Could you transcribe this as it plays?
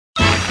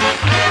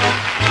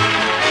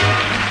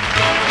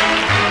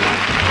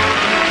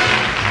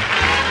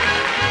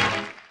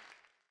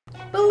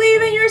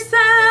enjoying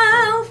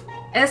yourself,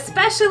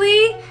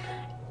 especially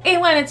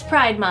when it's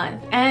Pride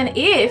Month. And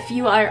if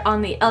you are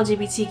on the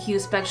LGBTQ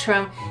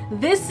spectrum,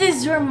 this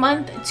is your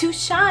month to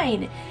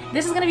shine.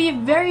 This is going to be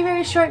a very,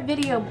 very short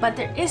video, but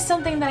there is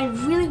something that I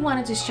really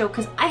wanted to show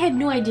because I had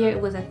no idea it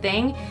was a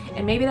thing,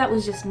 and maybe that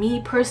was just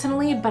me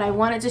personally, but I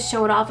wanted to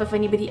show it off if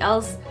anybody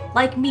else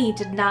like me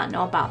did not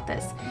know about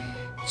this.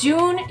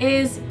 June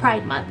is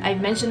Pride Month.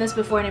 I've mentioned this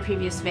before in a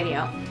previous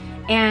video,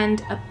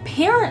 and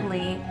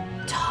apparently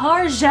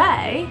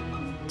Target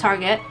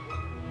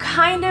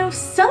kind of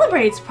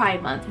celebrates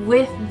Pride Month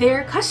with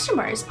their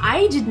customers.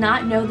 I did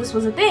not know this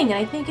was a thing, and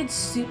I think it's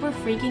super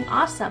freaking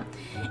awesome.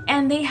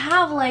 And they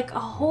have like a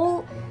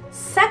whole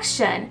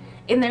section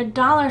in their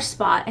dollar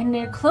spot and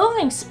their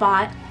clothing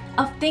spot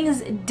of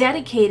things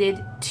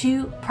dedicated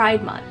to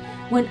Pride Month.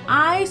 When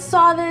I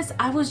saw this,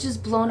 I was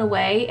just blown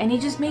away, and it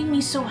just made me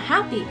so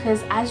happy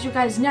because, as you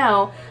guys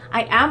know,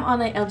 I am on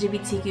the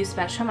LGBTQ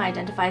spectrum. I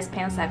identify as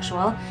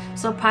pansexual,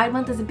 so Pride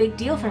Month is a big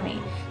deal for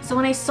me. So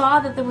when I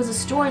saw that there was a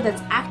store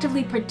that's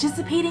actively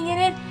participating in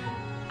it,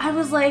 I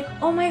was like,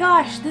 oh my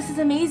gosh, this is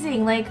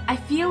amazing. Like, I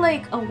feel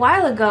like a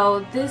while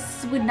ago,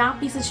 this would not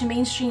be such a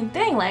mainstream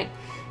thing. Like,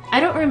 I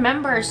don't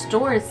remember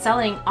stores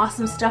selling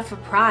awesome stuff for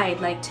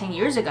Pride like 10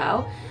 years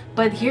ago.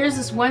 But here's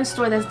this one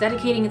store that's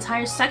dedicating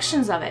entire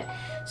sections of it.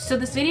 So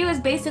this video is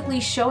basically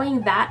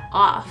showing that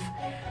off.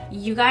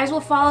 You guys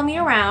will follow me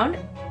around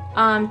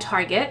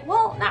Target.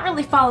 Well, not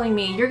really following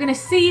me. You're gonna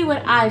see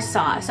what I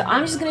saw. So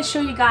I'm just gonna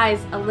show you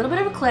guys a little bit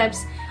of a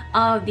clips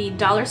of the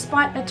dollar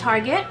spot at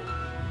Target.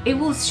 It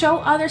will show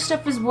other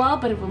stuff as well,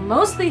 but it will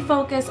mostly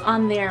focus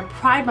on their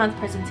Pride Month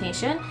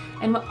presentation,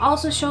 and will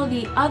also show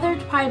the other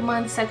Pride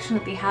Month section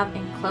that they have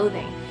in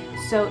clothing.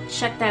 So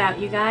check that out,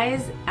 you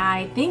guys.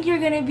 I think you're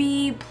gonna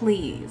be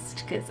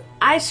pleased, because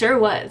I sure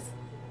was.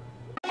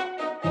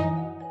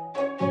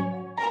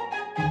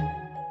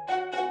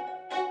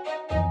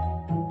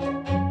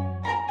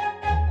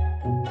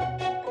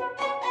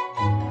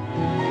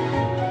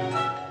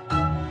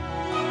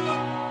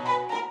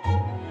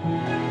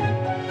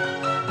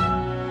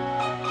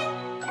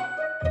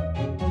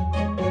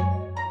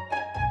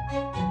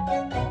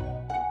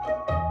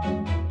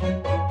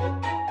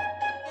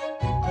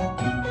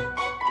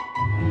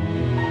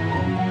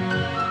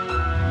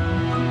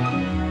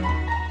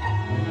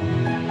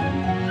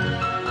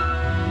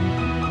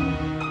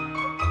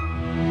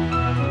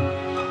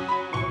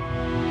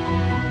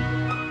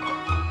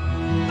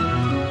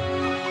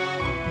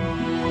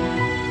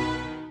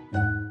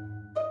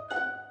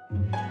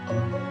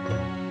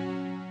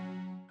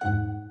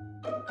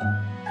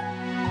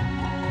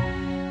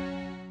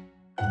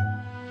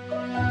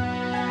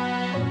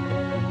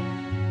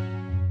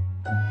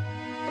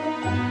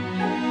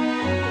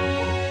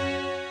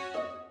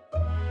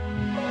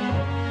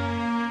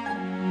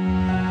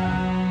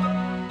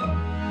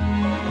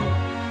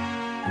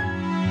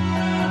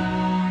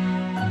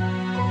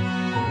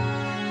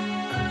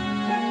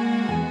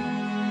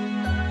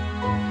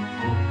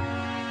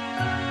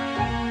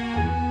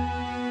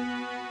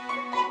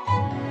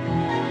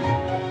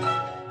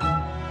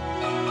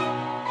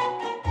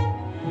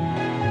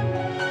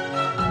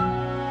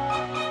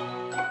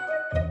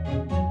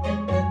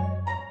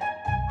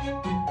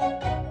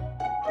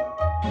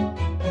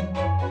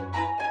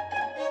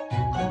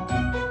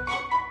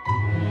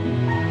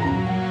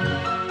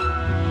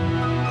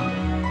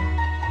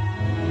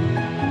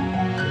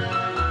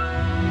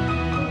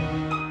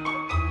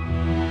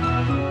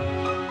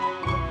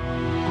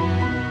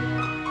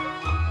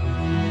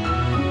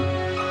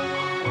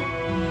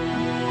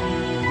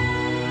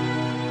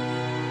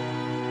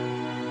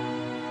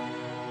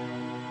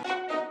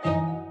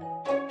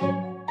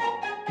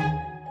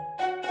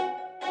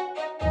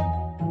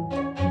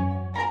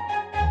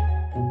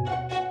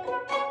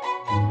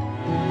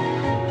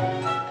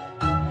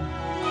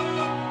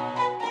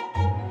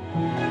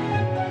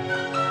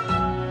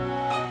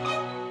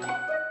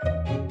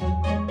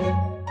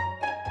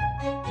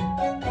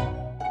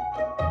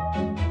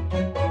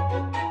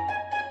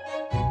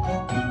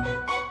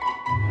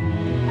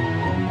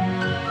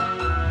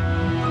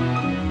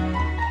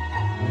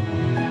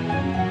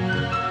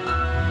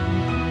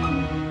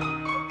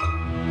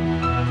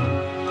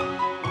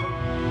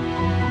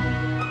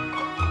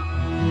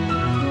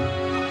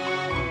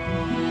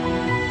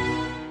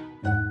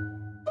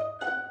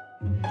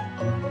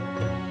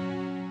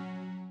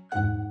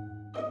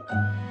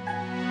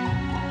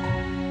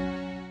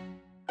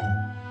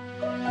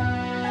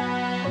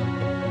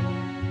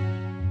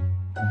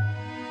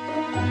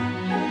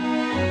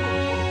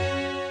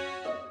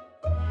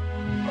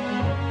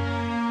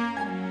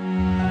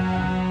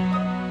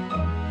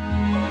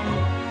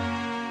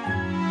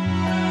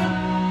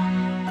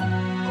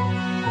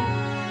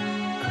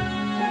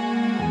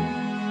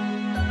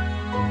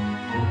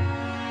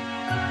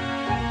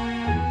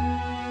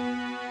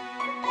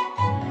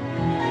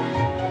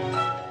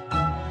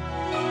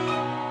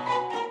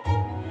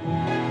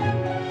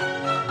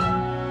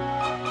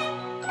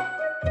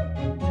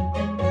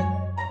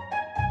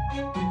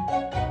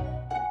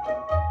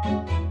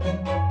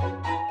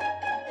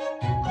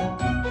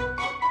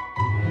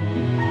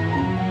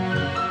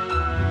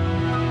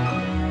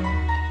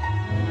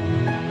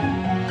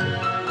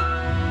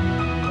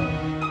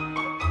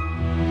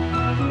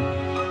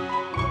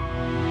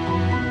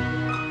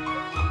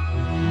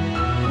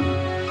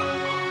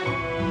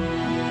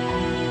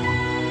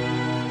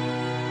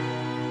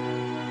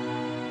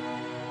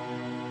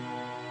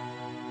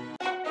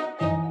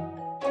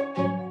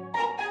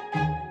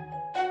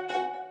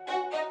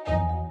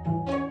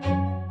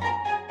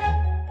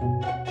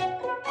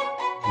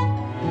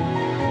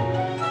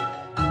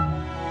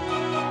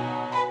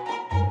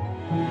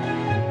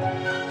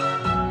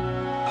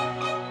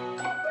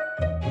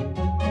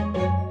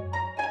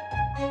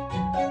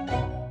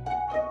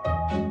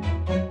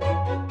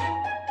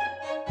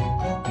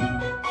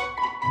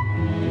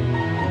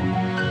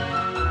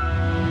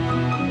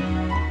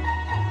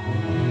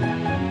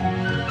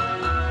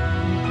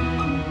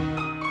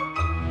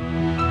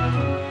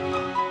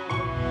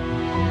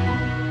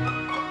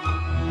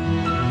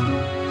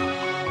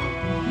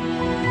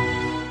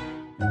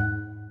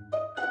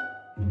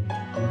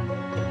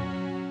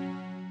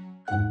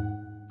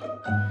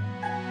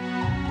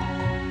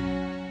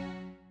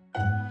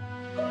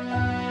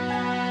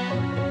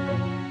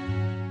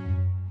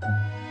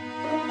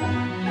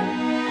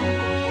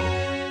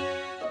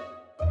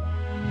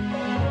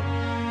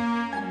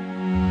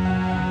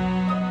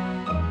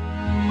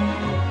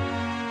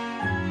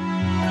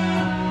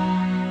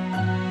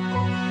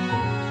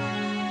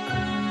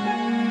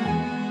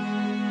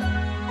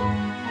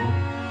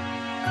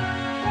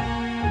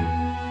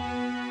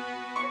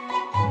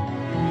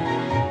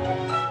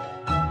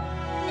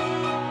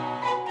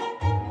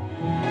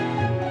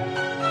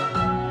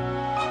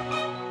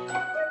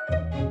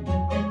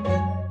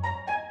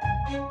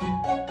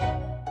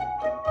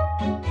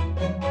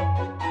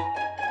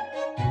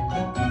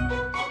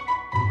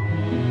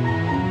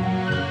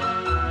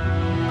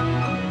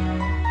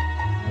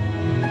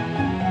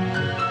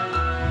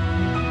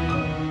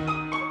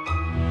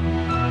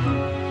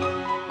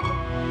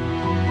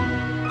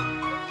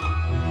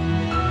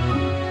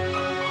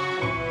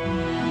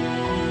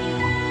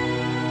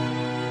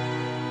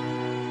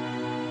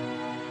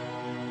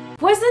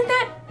 Wasn't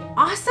that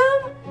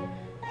awesome?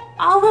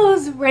 All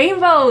those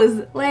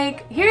rainbows.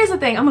 Like, here's the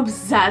thing, I'm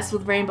obsessed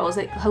with rainbows.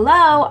 Like,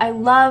 hello, I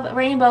love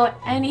rainbow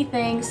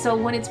anything. So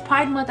when it's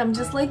Pride Month, I'm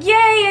just like,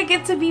 yay, I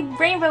get to be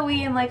rainbowy,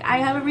 and like I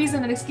have a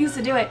reason, an excuse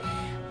to do it.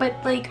 But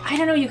like, I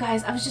don't know, you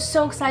guys, I was just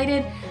so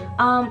excited.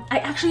 I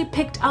actually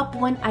picked up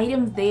one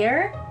item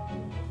there.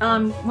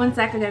 One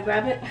sec, I gotta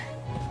grab it.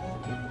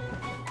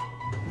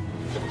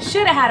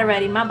 Should have had it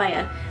ready, my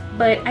bad.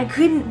 But I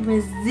couldn't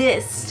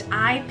resist.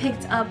 I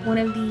picked up one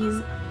of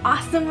these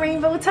awesome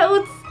rainbow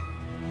totes.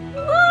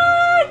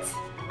 What?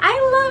 I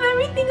love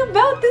everything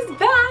about this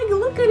bag.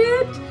 Look at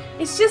it.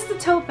 It's just a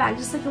tote bag,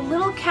 just like a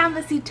little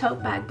canvasy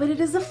tote bag, but it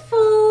is a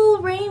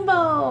full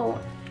rainbow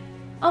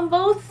on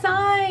both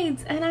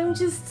sides, and I'm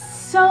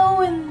just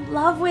so in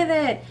love with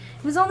it.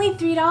 It was only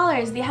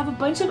 $3. They have a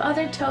bunch of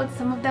other totes.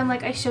 Some of them,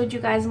 like I showed you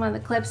guys in one of the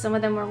clips, some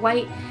of them were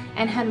white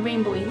and had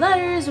rainbowy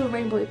letters or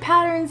rainbowy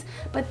patterns,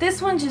 but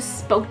this one just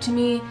spoke to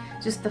me.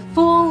 Just the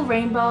full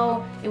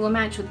rainbow. It will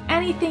match with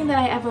anything that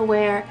I ever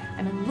wear.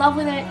 I'm in love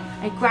with it.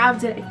 I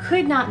grabbed it. I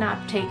could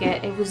not take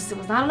it. It was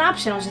not an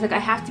option. I was just like, I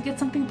have to get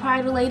something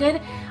Pride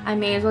related. I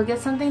may as well get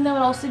something that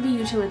would also be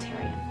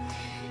utilitarian.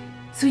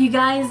 So you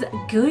guys,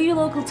 go to your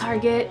local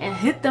Target and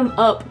hit them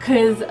up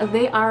because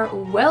they are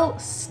well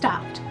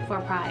stocked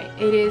for Pride.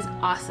 It is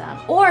awesome.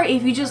 Or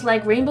if you just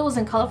like rainbows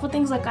and colorful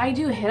things like I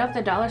do, hit up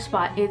the dollar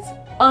spot. It's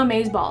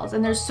amazeballs,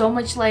 and there's so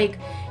much like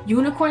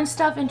unicorn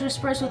stuff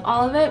interspersed with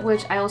all of it,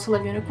 which I also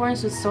love unicorns,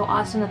 so it's so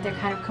awesome that they're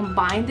kind of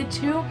combined the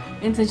two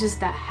into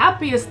just the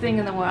happiest thing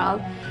in the world.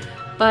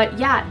 But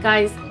yeah,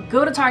 guys,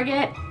 go to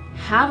Target,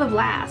 have a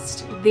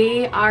blast.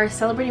 They are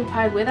celebrating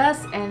Pride with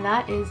us, and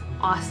that is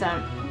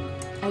awesome.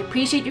 I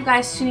appreciate you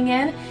guys tuning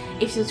in.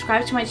 If you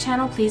subscribe to my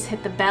channel, please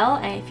hit the bell,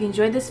 and if you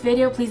enjoyed this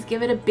video, please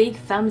give it a big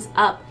thumbs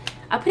up.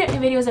 I put out new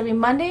videos every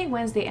Monday,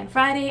 Wednesday, and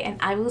Friday, and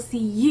I will see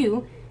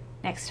you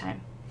next time.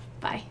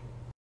 Bye.